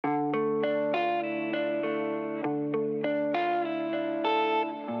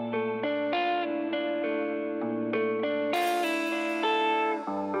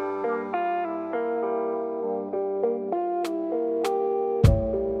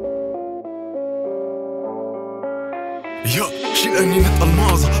يا شيل أنينة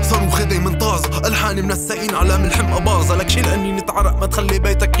ألمازا صاروخي دايما طاظا ألحاني منسقين على ملحم أباظة لك شيل أنينة عرق ما تخلي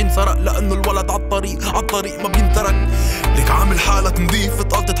بيتك ينسرق لأنه الولد عالطريق ما بينترك لك عامل حالك نظيف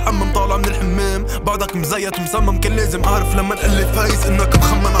تقال تتحمم طالع من الحمام بعدك مزيت ومسمم كان لازم أعرف لما نقلي فايز إنك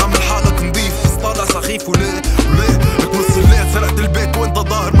مخمن عامل حالك نظيف بس طالع سخيف وليه لك نص الليل سرقت البيت وانت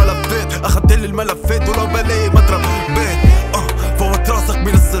ظاهر ما لفيت أخدتلي الملفات ولو بلاقي مترب بيت فوت راسك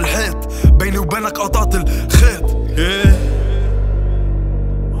بنص الحيط بيني وبينك قطعت الخيط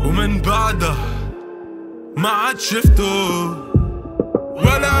ومن بعده ما عاد شفته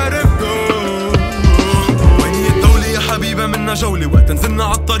ولا عرفته. وين هي الدولة يا حبيبة منا جولة وقت نزلنا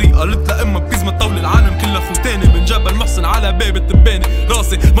عالطريق قالت لأما بكزمة الطاولة العالم كلها فوتاني من جبل محسن على باب التباني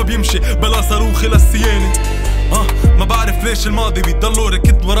راسي ما بيمشي بلا صاروخي للسيانة ما بعرف ليش الماضي بيضلوا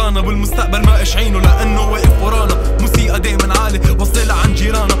ركض ورانا والمستقبل ما اشعينه لأنه واقف ورانا موسيقى دايما عالي وصلة عن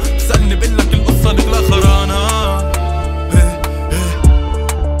جيرانا بتسألني بقلك القصة لك لا خرانا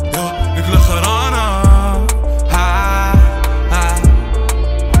لك لا خرانا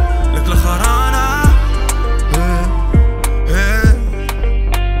لك لا خرانا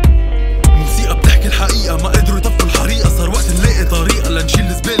موسيقى بتحكي الحقيقة ما قدروا يطفوا الحريقة صار وقت نلاقي طريقة لنشيل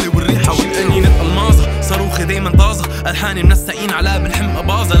الزبالة والريحة والأنينة ألمازا صاروخي دايما طازة ألحاني منسقين على بلحم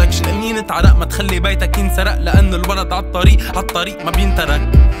أباظة لك شيل أنينة عرق ما تخلي بيتك ينسرق لأنه الولد عالطريق ما بينترك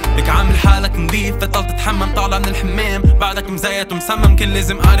لك عامل حالك نظيف بطل تتحمم طالع من الحمام بعدك مزيت ومسمم كان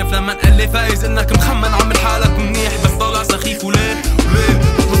لازم أعرف لما نقلي فايز إنك مخمن عامل حالك منيح بس طالع سخيف وليه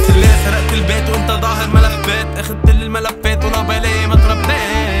نص الليل سرقت البيت وانت ظاهر ملفات اخدتلي الملفات ولا بالي ما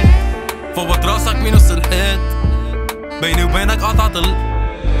تربيت فوت راسك بنص الحيط بيني وبينك قطعت